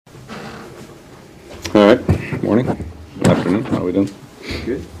All right. Morning. Afternoon. How are we doing?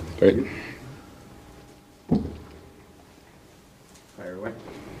 Good. Great. Good. Fire away.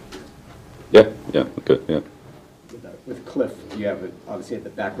 Yeah. Yeah. Good. Yeah. With Cliff, you have obviously had the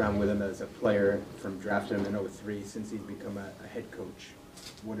background with him as a player from drafting him in '03. Since he's become a head coach,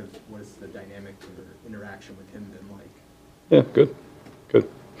 what has the dynamic or interaction with him been like? Yeah. Good. Good.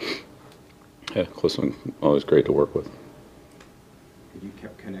 Yeah. Cliff's always great to work with. Have you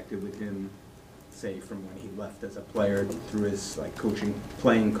kept connected with him, say, from when he left as a player through his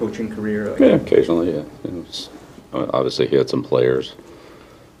playing coaching career? Yeah. Occasionally. Yeah. Obviously, he had some players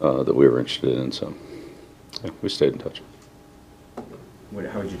that we were interested in, so yeah, we stayed in touch.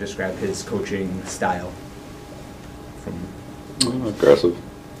 How would you describe his coaching style? Aggressive.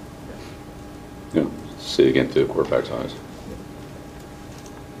 Yeah. See again through the quarterback's eyes.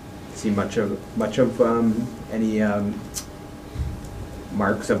 See much of any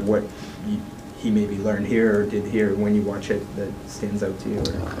marks of what he maybe learned here or did here when you watch it that stands out to you,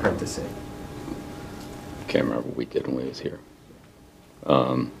 or hard to say? Can't remember what we did when he was here.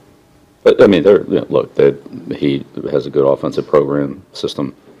 But I mean, look, he has a good offensive program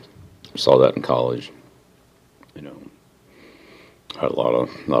system. Saw that in college. You know, had a lot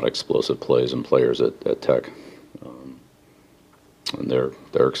of explosive plays and players at Tech, and they're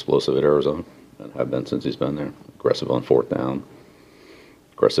explosive at Arizona and have been since he's been there. Aggressive on fourth down,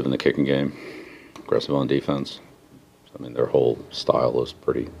 aggressive in the kicking game, aggressive on defense. I mean, their whole style is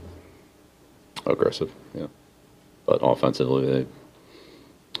pretty aggressive. Yeah, but offensively,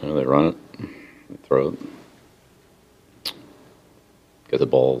 they run it, they throw it, get the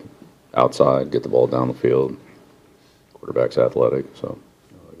ball outside, get the ball down the field. Quarterback's athletic, so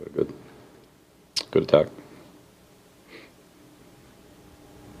they got a good attack.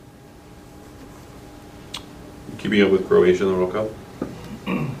 Keeping up with Croatia in the World Cup?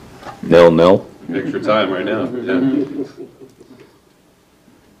 0-0. Extra time right now. Yeah.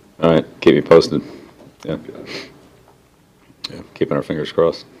 All right, keep me posted. Yeah. Yeah, keeping our fingers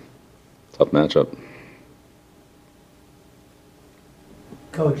crossed. Tough matchup.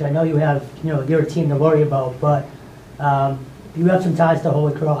 Coach, I know you have, your team to worry about, but you have some ties to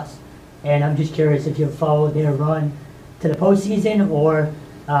Holy Cross, and I'm just curious if you've followed their run to the postseason or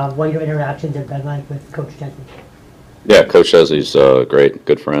what your interactions have been like with Coach Chesney. Yeah, Coach Chesney's a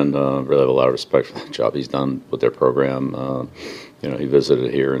good friend. Really have a lot of respect for the job he's done with their program. He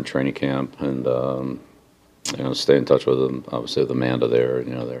visited here in training camp, and stay in touch with them. Obviously, with Amanda there,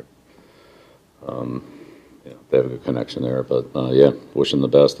 they have a good connection there. But yeah, wish them the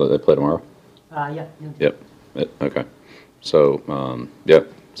best. They play tomorrow. Yeah. Yep. Okay. So yeah.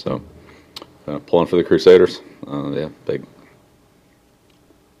 So pulling for the Crusaders. Yeah, big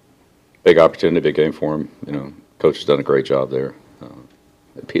opportunity, big game for him. Coach has done a great job there.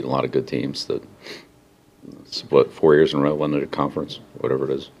 They beat a lot of good teams. It's 4 years in a row, won the conference, whatever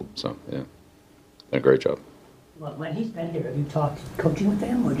it is. So yeah, done a great job. Well, when he's been here, have you talked coaching with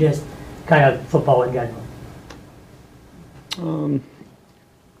him or just kind of football in general?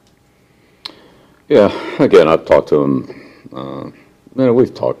 Yeah, again, I've talked to him.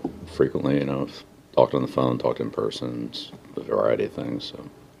 We've talked frequently. Talked on the phone, talked in person, a variety of things. So,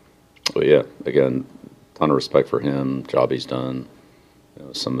 but yeah, again, ton of respect for him. Job he's done.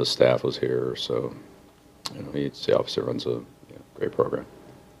 Some of the staff was here, so he obviously runs a great program.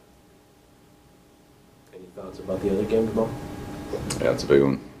 Any thoughts about the other game tomorrow? Yeah, it's a big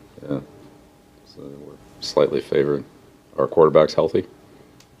one. Yeah, so we're slightly favored. Our quarterback's healthy.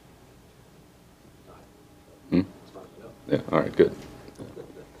 Yeah. All right. Good.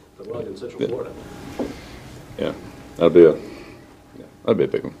 Good luck in Central Florida. Yeah, that'd be a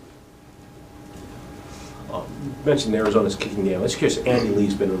big one. You mentioned Arizona's kicking game. I was curious, Andy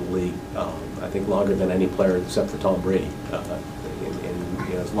Lee's been in the league, I think, longer than any player except for Tom Brady.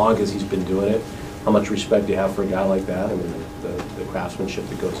 And as long as he's been doing it, how much respect do you have for a guy like that? I mean, the craftsmanship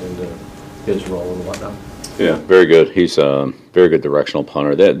that goes into his role and whatnot. Yeah, very good. He's a very good directional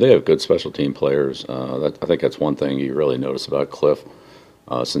punter. They have good special team players. I think that's one thing you really notice about Cliff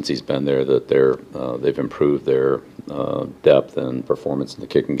since he's been there, that they've improved their depth and performance in the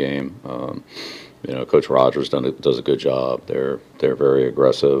kicking game. Coach Rogers does a good job. They're very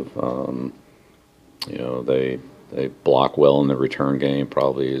aggressive. They block well in the return game,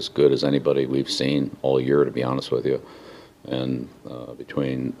 probably as good as anybody we've seen all year, to be honest with you. And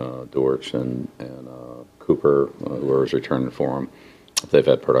between Dortch and Cooper, whoever's returning for them, they've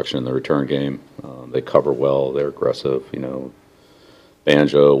had production in the return game. They cover well. They're aggressive.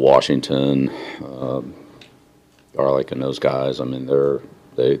 Banjo, Washington, Garlic, and those guys. I mean,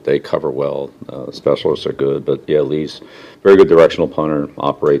 they cover well. Specialists are good, but yeah, Lee's very good directional punter.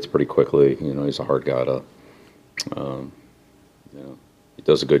 Operates pretty quickly. You know, he's a hard guy to. You know, he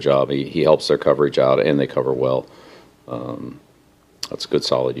does a good job. He helps their coverage out, and they cover well. That's a good,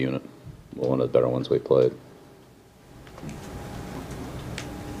 solid unit. One of the better ones we played.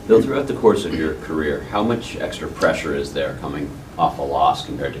 Bill, throughout the course of your career, how much extra pressure is there coming off a loss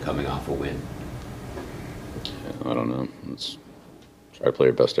compared to coming off a win? I don't know. Let's try to play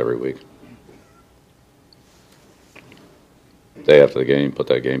your best every week. Day after the game, put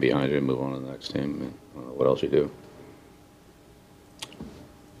that game behind you and move on to the next team. I mean, I don't know what else you do.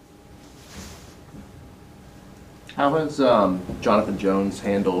 How has Jonathan Jones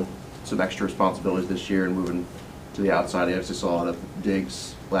handled some extra responsibilities this year and moving to the outside? He obviously saw a lot of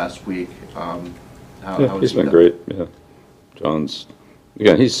digs last week. How has He's he been done? great. Yeah, John's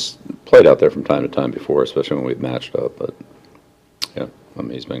again. He's played out there from time to time before, especially when we've matched up. But yeah, I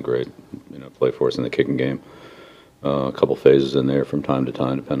mean, he's been great. You know, play for us in the kicking game. A couple phases in there from time to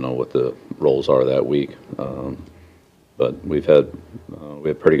time, depending on what the roles are that week. But we have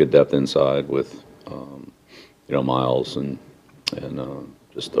pretty good depth inside with you know, Miles and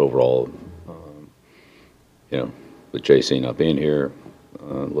just overall, you know, with JC not being here,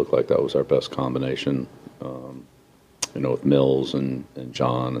 looked like that was our best combination. You know, with Mills and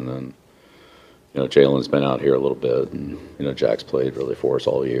John, and then you know Jalen's been out here a little bit, and you know Jack's played really for us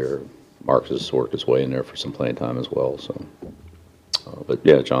all year. Marcus has worked his way in there for some playing time as well. So, but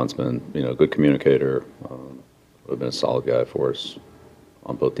yeah, John's been you know a good communicator. Would have been a solid guy for us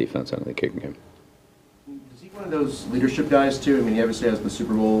on both defense and the kicking game. Is he one of those leadership guys too? I mean, he obviously has the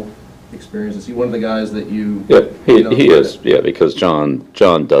Super Bowl experience. Is he one of the guys that you? Yeah, you know, he is. Yeah, because John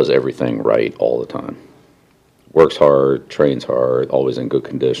does everything right all the time. Works hard, trains hard, always in good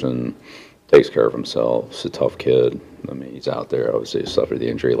condition, takes care of himself. He's a tough kid. I mean, he's out there. Obviously, he suffered the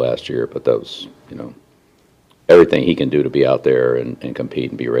injury last year, but that was, you know, everything he can do to be out there and compete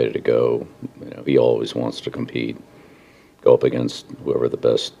and be ready to go. You know, he always wants to compete, go up against whoever the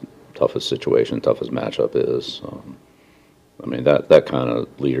best, toughest situation, toughest matchup is. I mean, that kind of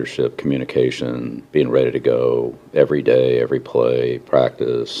leadership, communication, being ready to go every day, every play,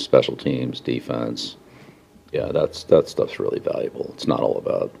 practice, special teams, defense. Yeah, that stuff's really valuable. It's not all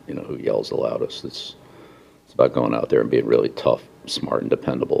about, you know, who yells the loudest. It's about going out there and being really tough, smart, and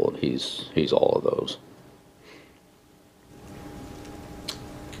dependable, and he's all of those.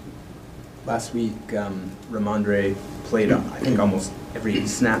 Last week, Ramondre played, I think, almost every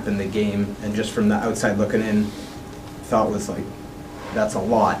snap in the game, and just from the outside looking in, thought was like, that's a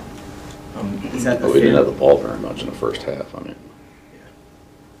lot. Is that But we didn't have the ball very much in the first half. I mean,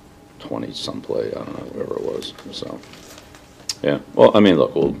 20-some play, I don't know, whatever it was. So, yeah. Well, I mean,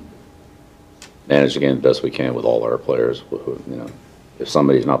 look, we'll manage the game the best we can with all our players. You know, if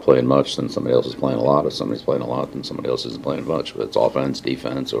somebody's not playing much, then somebody else is playing a lot. If somebody's playing a lot, then somebody else isn't playing much. But it's offense,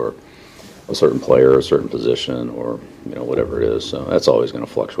 defense, or a certain player, a certain position, or, you know, whatever it is. So that's always going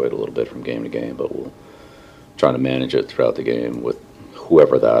to fluctuate a little bit from game to game, but we'll try to manage it throughout the game with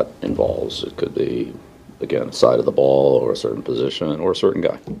whoever that involves. It could be, again, a side of the ball or a certain position or a certain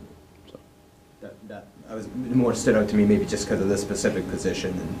guy. that I was more stood out to me maybe just because of the specific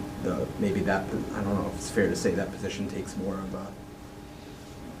position and maybe that, I don't know if it's fair to say that position takes more of a.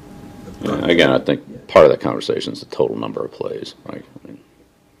 Yeah, again, I think part of that conversation is the total number of plays. Right? I mean,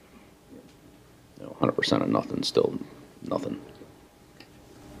 100% of nothing, still nothing.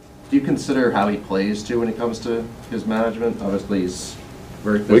 Do you consider how he plays too when it comes to his management? Obviously, he's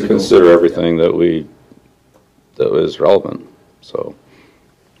very physical. We consider everything that is relevant. So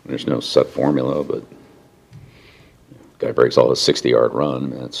there's no set formula, but guy breaks all his 60-yard run. I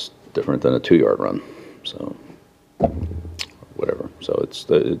mean, that's different than a 2-yard run. So whatever. So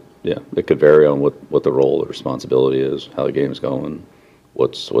it could vary on what the role, the responsibility is, how the game's going,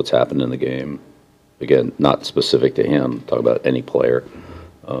 what's happened in the game. Again, not specific to him. Talk about any player.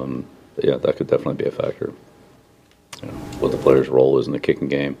 But yeah, that could definitely be a factor. You know, what the player's role is in the kicking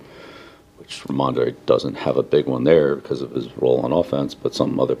game, which Ramondre doesn't have a big one there because of his role on offense, but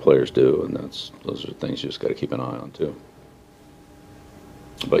some other players do, and those are things you just got to keep an eye on too.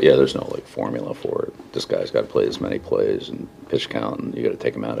 But yeah, there's no like formula for it. This guy's got to play this many plays and pitch count, and you got to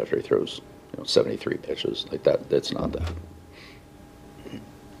take him out after he throws 73 pitches like that. It's not that.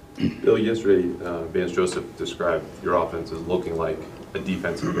 Bill, yesterday, Vance Joseph described your offense as looking like a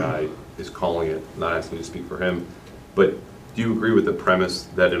defensive guy is calling it, not asking you to speak for him. But do you agree with the premise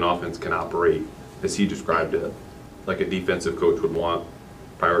that an offense can operate, as he described it, like a defensive coach would want,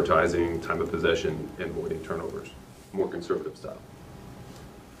 prioritizing time of possession and avoiding turnovers, more conservative style?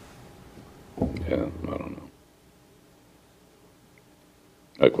 Yeah, I don't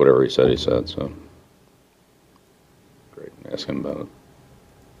know. like whatever he said, so. Great, ask him about it.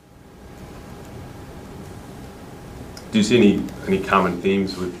 Do you see any common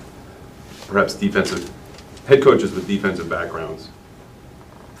themes with perhaps head coaches with defensive backgrounds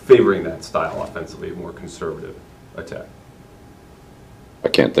favoring that style offensively, a more conservative attack? I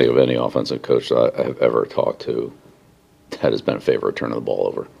can't think of any offensive coach that I have ever talked to that has been in favor of turning the ball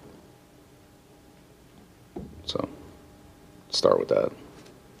over. So, start with that.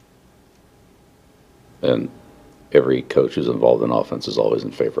 And every coach who's involved in offense is always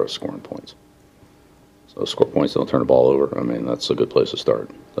in favor of scoring points. So score points, don't turn the ball over. I mean, that's a good place to start.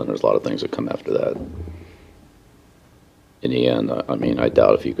 Then there's a lot of things that come after that. In the end, I mean, I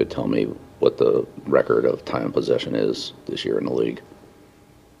doubt if you could tell me what the record of time possession is this year in the league.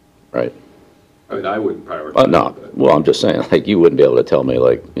 Right? I mean, I wouldn't prioritize No. it, Well, I'm just saying, like, you wouldn't be able to tell me,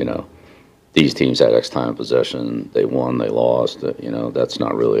 like, you know, these teams had X time possession, they won, they lost. You know, that's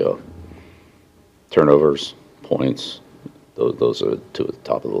not really a turnovers, points. Those are two at the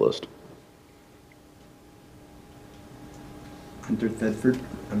top of the list. Hunter Thedford,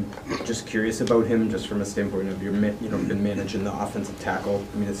 I'm just curious about him, just from a standpoint of been managing the offensive tackle.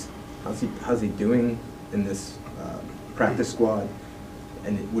 I mean, how's he doing in this practice squad?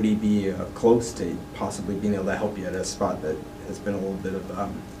 And would he be close to possibly being able to help you at a spot that has been a little bit of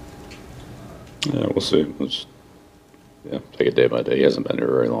Yeah, we'll see. Take it day by day. He hasn't been here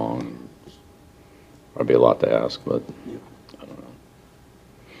very long. Probably a lot to ask, but I don't know.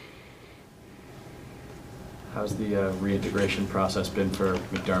 How's the reintegration process been for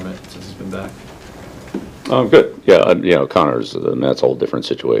McDermott since he's been back? Good. Yeah, you know, Connor's, that's a whole different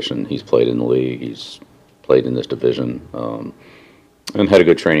situation. He's played in the league. He's played in this division. And had a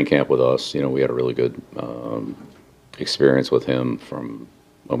good training camp with us. You know, we had a really good experience with him from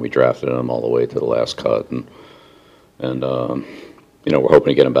when we drafted him all the way to the last cut. And you know, we're hoping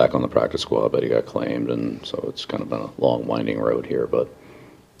to get him back on the practice squad, but he got claimed, and so it's kind of been a long, winding road here. But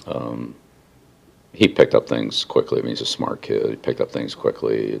he picked up things quickly. I mean, he's a smart kid. He picked up things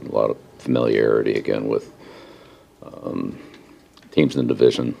quickly. A lot of familiarity, again, with teams in the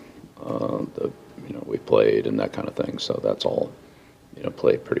division that, you know, we played and that kind of thing. So that's all, you know,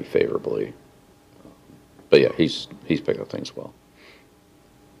 played pretty favorably. But yeah, he's picked up things well.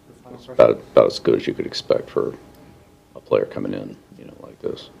 It's about as good as you could expect for a player coming in, you know, like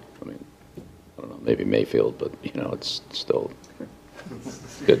this. I mean, I don't know, maybe Mayfield, but, you know, it's still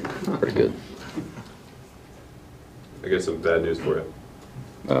good, pretty good. I got some bad news for you.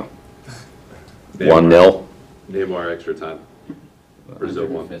 Oh. 1-0. 1-0? Neymar extra time. Brazil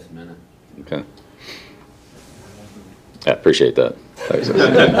won. 105th minute. Okay. I appreciate that. Thanks.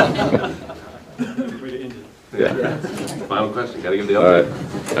 Yeah. Final question. Got to give the All right.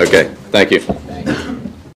 update. Okay. Thank you. Thanks.